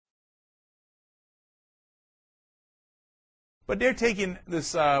But they're taking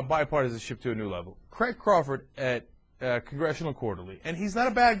this bipartisanship to a new level. Craig Crawford at Congressional Quarterly, and he's not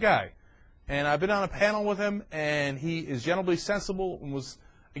a bad guy. And I've been on a panel with him, and he is generally sensible and was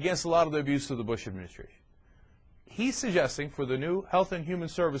against a lot of the abuse of the Bush administration. He's suggesting for the new Health and Human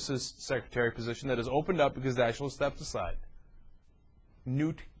Services Secretary position that has opened up because the National stepped aside,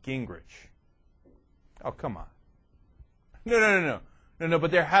 Newt Gingrich. Oh, come on. No,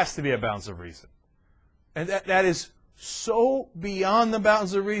 but there has to be a bounds of reason. And that is so beyond the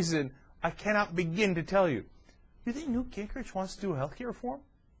bounds of reason, I cannot begin to tell you. You think Newt Gingrich wants to do health care reform?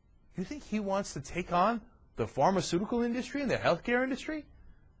 You think he wants to take on the pharmaceutical industry and the healthcare industry?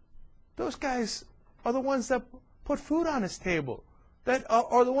 Those guys are the ones that put food on his table, that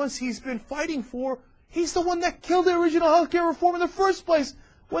are the ones he's been fighting for. He's the one that killed the original healthcare reform in the first place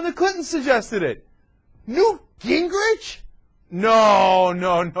when the Clintons suggested it. Newt Gingrich? No.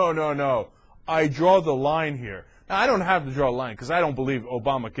 I draw the line here. Now, I don't have to draw a line because I don't believe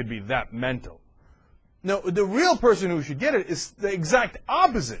Obama could be that mental. No, the real person who should get it is the exact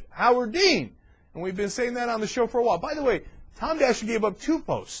opposite, Howard Dean. And we've been saying that on the show for a while. By the way, Tom Daschle gave up 2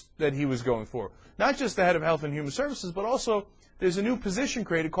 posts that he was going for. Not just the head of Health and Human Services, but also there's a new position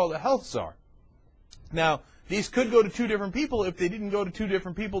created called a Health Czar. Now, these could go to 2 different people. If they didn't go to 2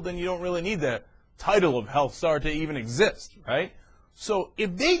 different people, then you don't really need the title of Health Czar to even exist, right? So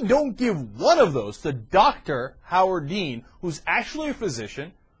if they don't give one of those to Dr. Howard Dean, who's actually a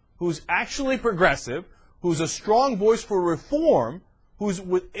physician, who's actually progressive, who's a strong voice for reform, who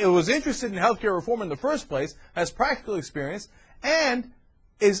was interested in healthcare reform in the first place, has practical experience, and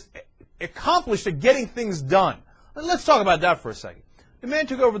is accomplished at getting things done. Let's talk about that for a second. The man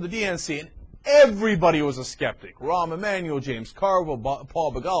took over the DNC, and everybody was a skeptic. Rahm Emanuel, James Carville,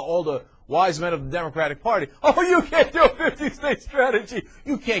 Paul Begala, all the wise men of the Democratic Party. Oh, you can't do a 50-state strategy.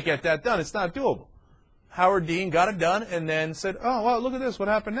 You can't get that done. It's not doable. Howard Dean got it done and then said, oh, well, look at this. What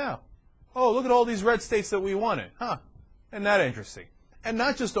happened now? Oh, look at all these red states that we wanted. Huh. Isn't that interesting? And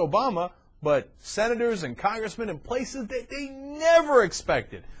not just Obama, but senators and congressmen in places that they never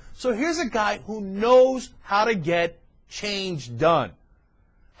expected. So here's a guy who knows how to get change done.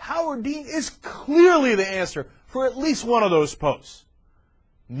 Howard Dean is clearly the answer for at least one of those posts.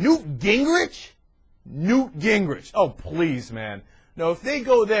 Newt Gingrich? Newt Gingrich. Oh, please, man. No, if they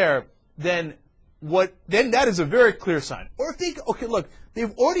go there, then that is a very clear sign. Or if they, okay, look,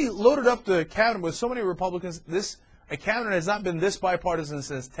 they've already loaded up the cabinet with so many Republicans. A cabinet has not been this bipartisan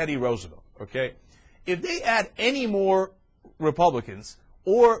since Teddy Roosevelt, okay? If they add any more Republicans,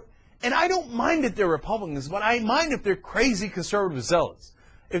 and I don't mind if they're Republicans, but I mind if they're crazy conservative zealots.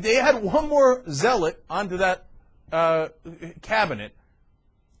 If they add one more zealot onto that cabinet,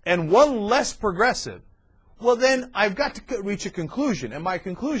 and one less progressive, well, then I've got to reach a conclusion. And my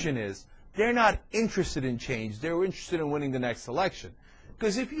conclusion is they're not interested in change. They're interested in winning the next election.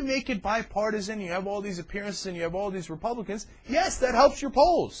 Because if you make it bipartisan, you have all these appearances and you have all these Republicans, yes, that helps your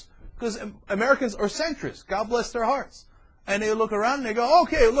polls. Because Americans are centrists. God bless their hearts. And they look around and they go,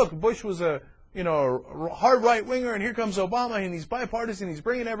 okay, look, Bush was a hard right-winger, and here comes Obama, and he's bipartisan, he's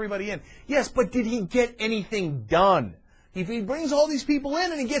bringing everybody in. Yes, but did he get anything done? If he brings all these people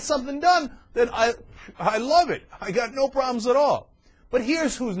in and he gets something done, then I love it. I got no problems at all. But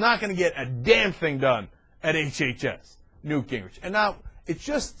here's who's not going to get a damn thing done at HHS, Newt Gingrich. And now, it's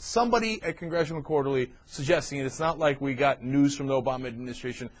just somebody at Congressional Quarterly suggesting it. It's not like we got news from the Obama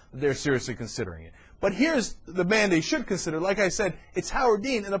administration that they're seriously considering it. But here's the man they should consider. Like I said, it's Howard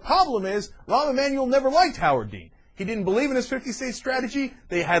Dean. And the problem is, Rahm Emanuel never liked Howard Dean. He didn't believe in his 50-state strategy.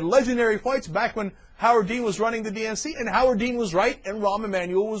 They had legendary fights back when Howard Dean was running the DNC, and Howard Dean was right and Rahm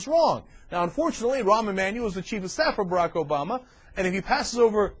Emanuel was wrong. Now, unfortunately, Rahm Emanuel is the chief of staff of Barack Obama, and if he passes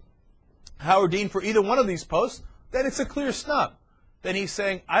over Howard Dean for either one of these posts, then it's a clear snub. Then he's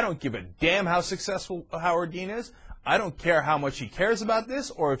saying, I don't give a damn how successful Howard Dean is. I don't care how much he cares about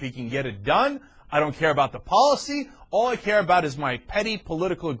this or if he can get it done. I don't care about the policy. All I care about is my petty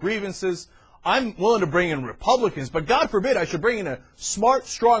political grievances. I'm willing to bring in Republicans, but God forbid I should bring in a smart,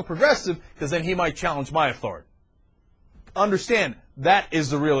 strong progressive, because then he might challenge my authority. Understand, that is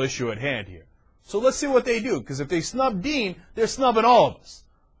the real issue at hand here. So let's see what they do, because if they snub Dean, they're snubbing all of us.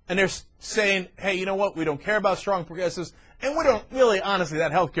 And they're saying, hey, you know what, we don't care about strong progressives, and we don't really, honestly,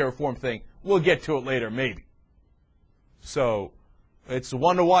 that health care reform thing, we'll get to it later, maybe. So it's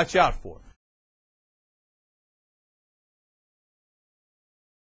one to watch out for.